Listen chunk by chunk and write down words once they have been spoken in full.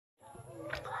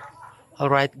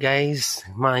Alright guys,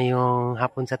 maayong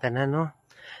hapon sa tanan, no?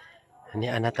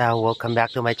 Anata, welcome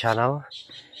back to my channel.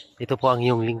 Ito po ang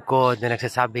iyong lingkod na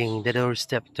nagsasabing the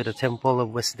doorstep to the temple of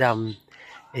wisdom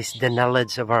is the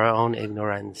knowledge of our own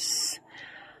ignorance.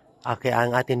 Okay,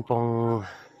 ang atin pong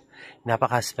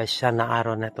napaka-special na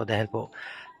araw na to dahil po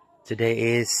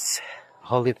today is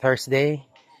Holy Thursday.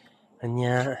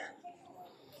 Anya,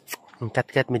 ang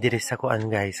kat-kat mi diri sa kuan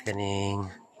guys, kani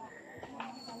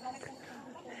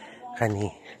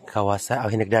kawasa o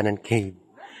Hinagdanan Cave.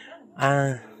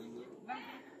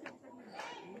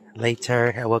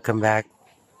 Later, welcome back.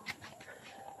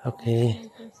 Okay.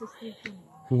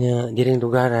 Nya, diring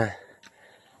lugar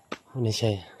ano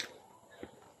siya,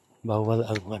 bawal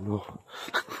ang ano.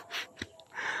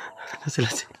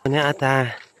 Nya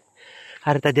ata,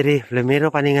 harta diri, Flamero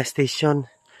paninga station.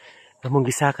 Among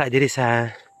gisaka diri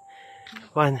sa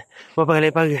kuan,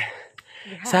 mapagalipag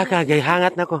saka gay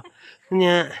hangat nako.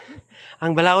 Nya,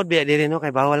 ang balaod biya diri no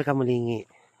kay bawal ka mulingi.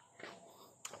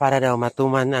 Para daw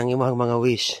matuman ang imong mga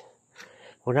wish.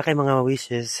 Una kay mga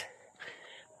wishes,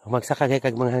 magsaka kay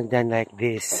kag mga hagdan like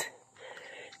this.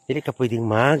 Dili ka pwedeng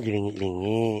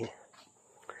maglingi-lingi.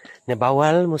 Na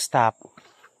bawal mo stop.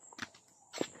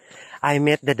 I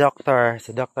met the doctor,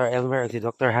 si Dr. Elmer o si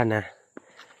Dr. Hannah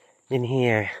in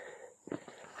here.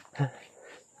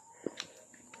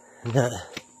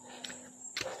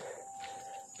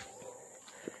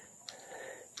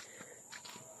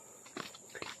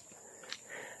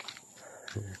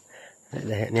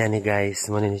 Na niya ni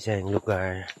guys, muna niya siya yung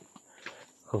lugar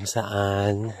kung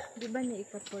saan. Di ba niya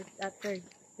third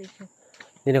station?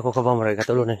 Hindi na ko kabang marag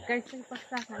katulo na. Karsay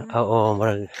pasakan. Oo,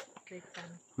 marag.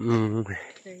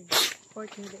 Third,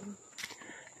 fourth din.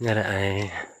 Ngara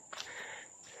ay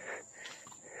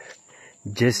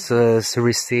Jesus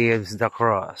receives the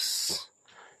cross.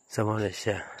 So muna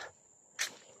siya.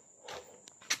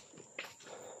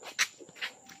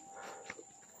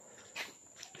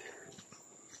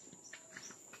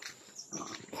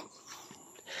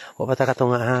 O pa ka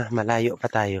nga ha, malayo pa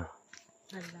tayo.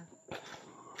 Hala.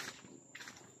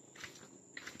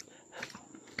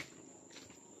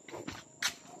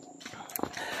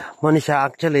 Muna siya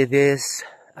actually this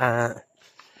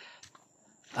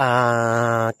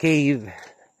cave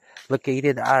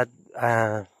located at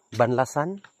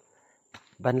Banlasan.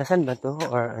 Banlasan ba to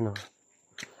or ano?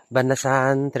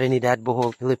 Banlasan, Trinidad,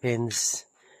 Bohol, Philippines.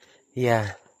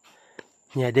 Yeah.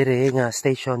 Yeah, dire nga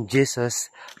station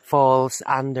Jesus falls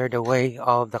under the way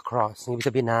of the cross. Ibig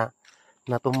sabihin na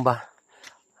natumba.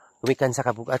 Umikan sa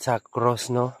kabugat sa cross,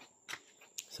 no?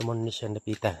 Sumunod na siya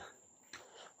napita.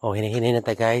 Oh, hinahinay na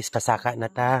ta guys. Pasaka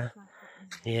na ta.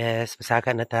 Yes,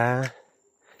 pasaka na ta.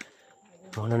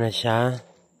 Ano na siya?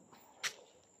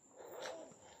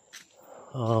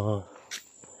 Oh,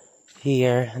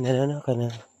 here, ano ka na?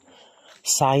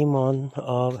 Simon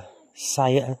of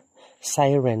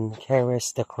Siren carries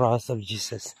the cross of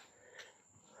Jesus.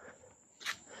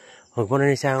 Huwag mo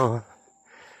na siya, oh.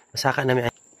 Masaka namin.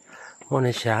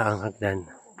 Muna siya ang hagdan.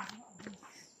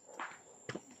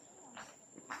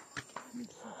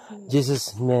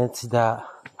 Jesus met the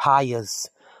pious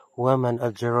woman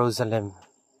of Jerusalem.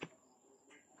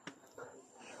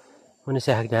 Muna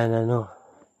siya hagdan, ano?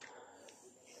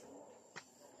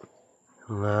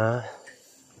 Nga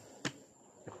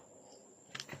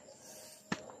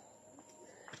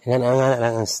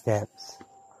lang ang steps.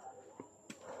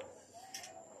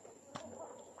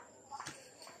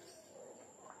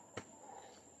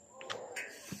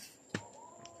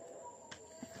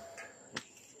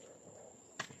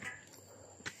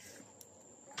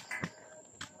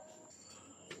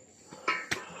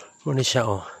 Muna siya,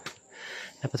 oh.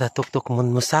 Napatatuk-tuk mo.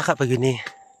 Musaka pa gini.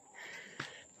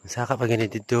 Musaka pa gini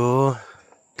dito.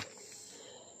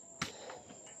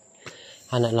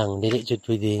 Anak lang. Dili jud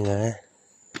pwede nga.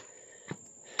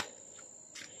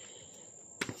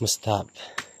 Mustap.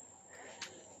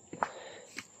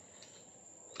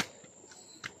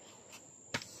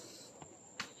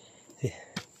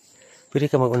 Pwede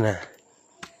ka mag-una.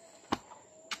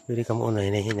 Pwede ka mag-una.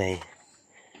 Hinay-hinay.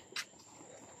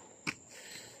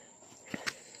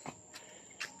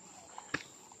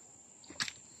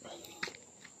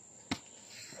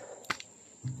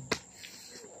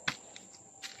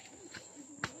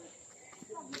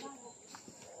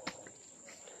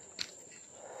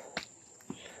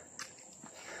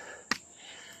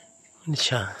 Ano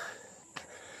siya?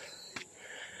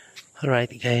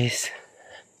 Alright guys.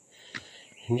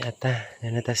 Ini ata.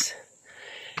 Nanatas.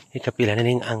 Ikapila na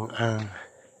ning ang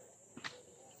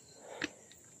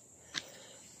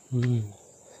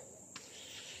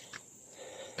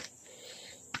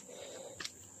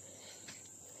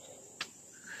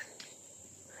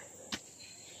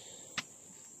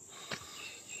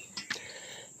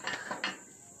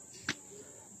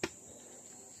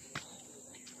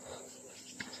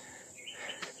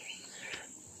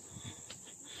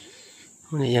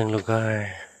Muna yung lugar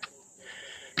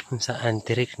kung saan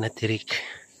tirik na tirik.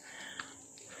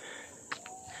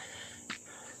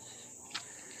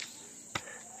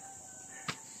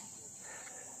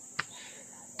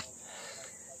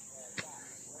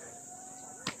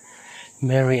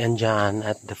 Mary and John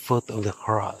at the foot of the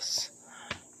cross.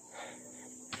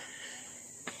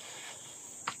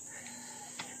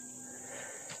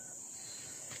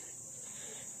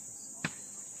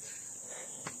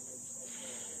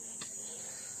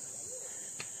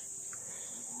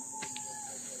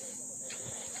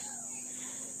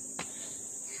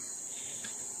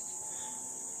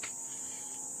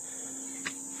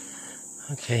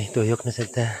 Okay, tuyok na sad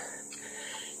ta.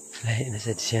 Lahi na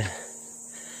sad siya.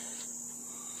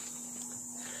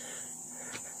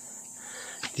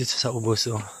 Dito sa ubos,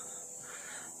 oh.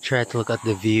 Try to look at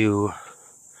the view.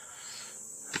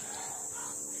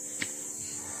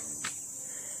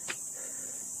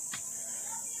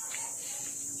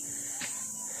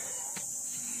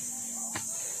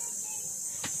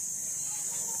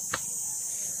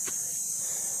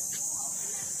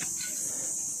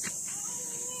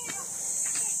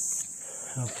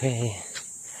 Okay.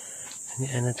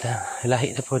 Ano ta?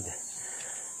 Lahi na pod.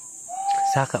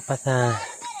 Saka pa ta.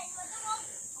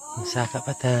 Saka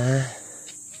pa ta.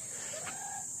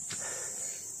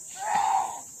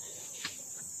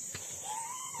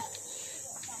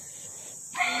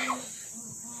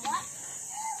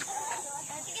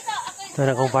 Ito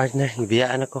na akong partner.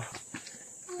 Ibiyaan ako.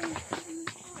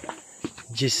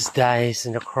 Jesus dies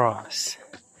on the cross.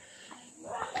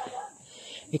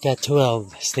 Ika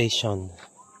 12 station.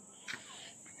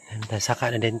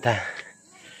 Saka na din ta.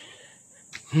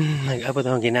 Nag-abot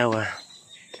akong ginawa.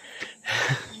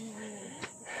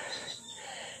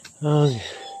 Oh,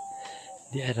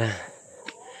 di ara.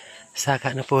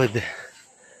 Saka na pod.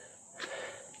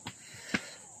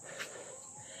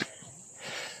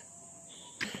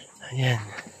 Ayan.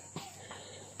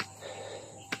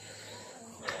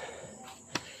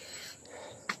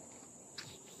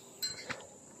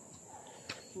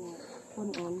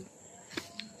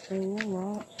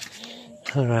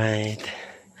 Alright.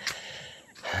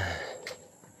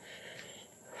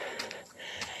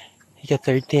 You got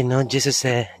 13, no?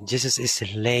 Jesus is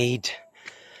laid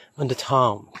on the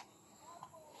tomb.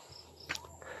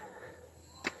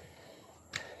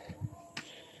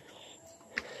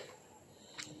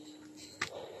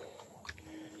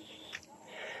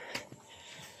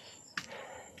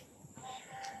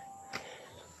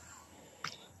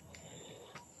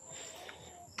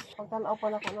 Pagtanaw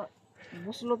pa na ka na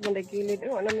buslot man gilid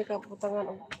ano mi ka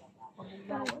putangan og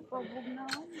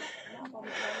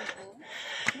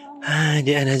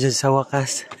Di na dyan sa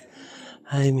wakas.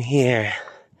 I'm here.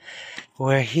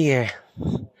 We're here.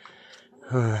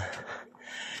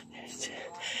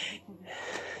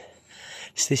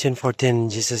 Station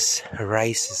 14, Jesus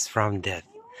rises from death.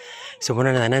 So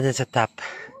muna na dyan sa top.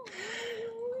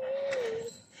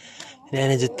 Di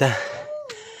na dyan ta.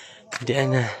 Di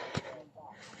na.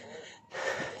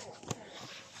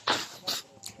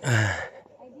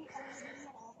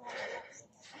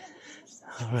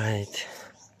 Alright.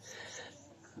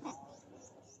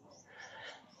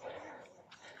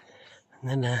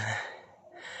 Ano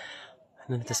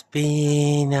na tas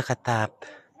pinakatap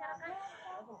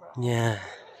niya.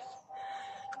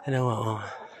 Ano mo, oh.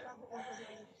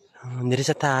 Diri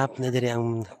sa top, na diri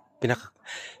ang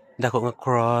pinakadako nga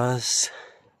cross.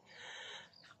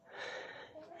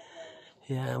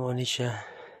 Yeah, mo ni siya.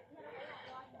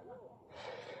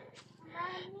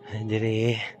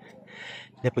 Diri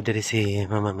si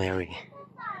Mama Mary.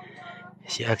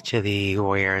 She actually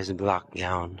wears black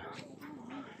gown.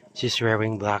 She's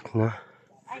wearing black, no?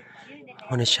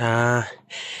 Ano siya?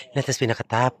 Natas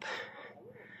pinakatap.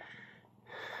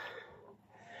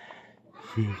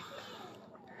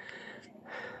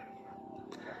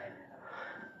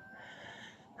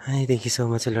 Ay, thank you so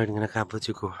much, Lord, nga nakabot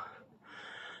ko.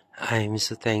 I'm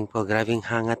so thankful. Grabing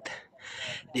hangat.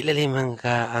 Di lalimang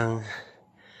ka ang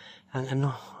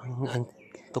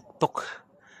tuktok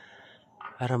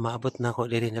para maabot na ako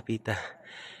diri napita.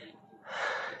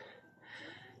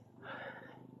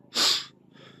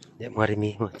 Di mo rin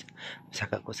mo.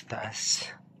 Saka ko sa taas.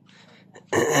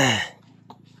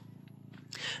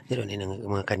 Dito ni ng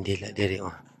mga kandila diri,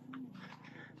 oh.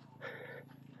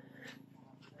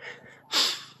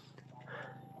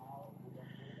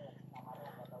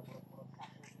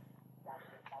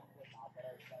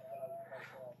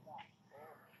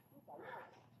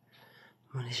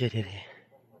 Ano siya diri?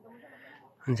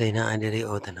 Unsay naa diri,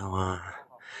 o tanawa.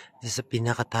 Sa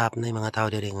pinakatap na yung mga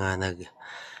tao diri nga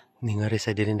ningari sa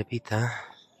diri napita.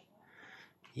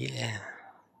 Yeah.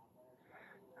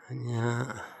 Kanya,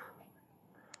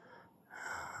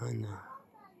 ano,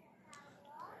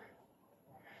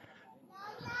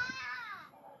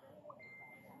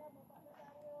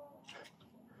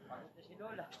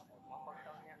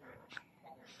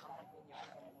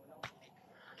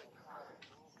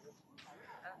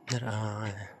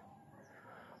 naraan.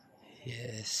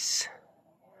 Yes.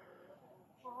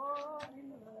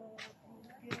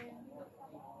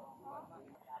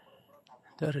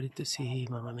 Tara dito si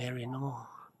Mama Mary,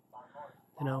 no?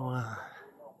 Tanawa.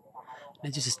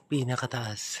 Medyo sa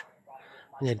pinakataas.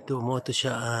 Dito mo to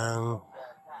siya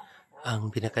ang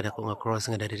pinakadako nga cross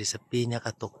nga dali sa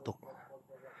pinakatuktok.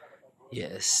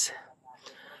 Yes.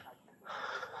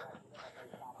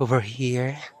 Over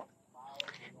here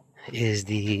is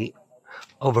the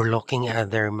overlooking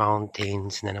other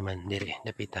mountains na naman dire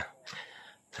dapita.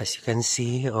 As you can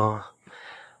see,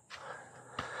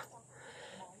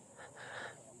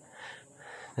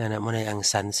 na mo na ang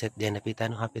sunset diyan napita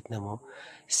no hapit na mo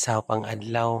sa pang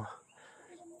adlaw.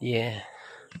 Yeah.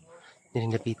 Dire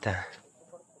napita.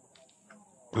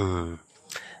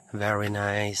 Very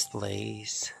nice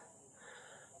place.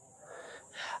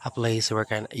 A place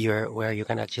where you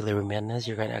can actually reminisce,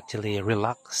 you can actually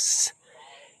relax,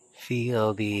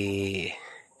 feel the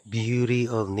beauty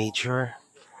of nature.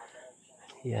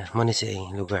 Yeah, mo ni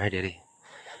siya lugar diri.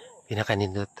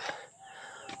 Pinakanindot.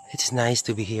 It's nice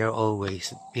to be here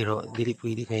always, pero dili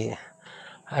pwede kay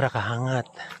ara kahangat.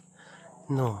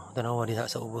 No, tanawa dito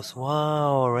sa ubos.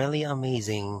 Wow, really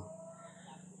amazing.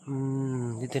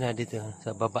 Dito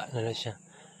sa baba na siya.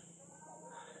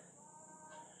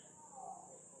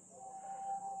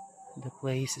 The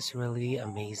place is really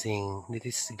amazing.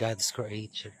 This is God's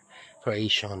creation.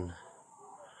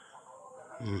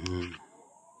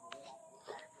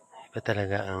 Iba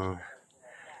talaga ang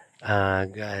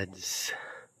God's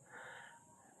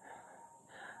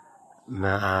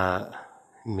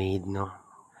made, no?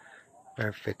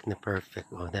 Perfect na perfect.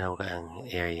 Tanaw ka ang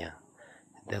area.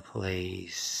 The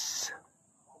place.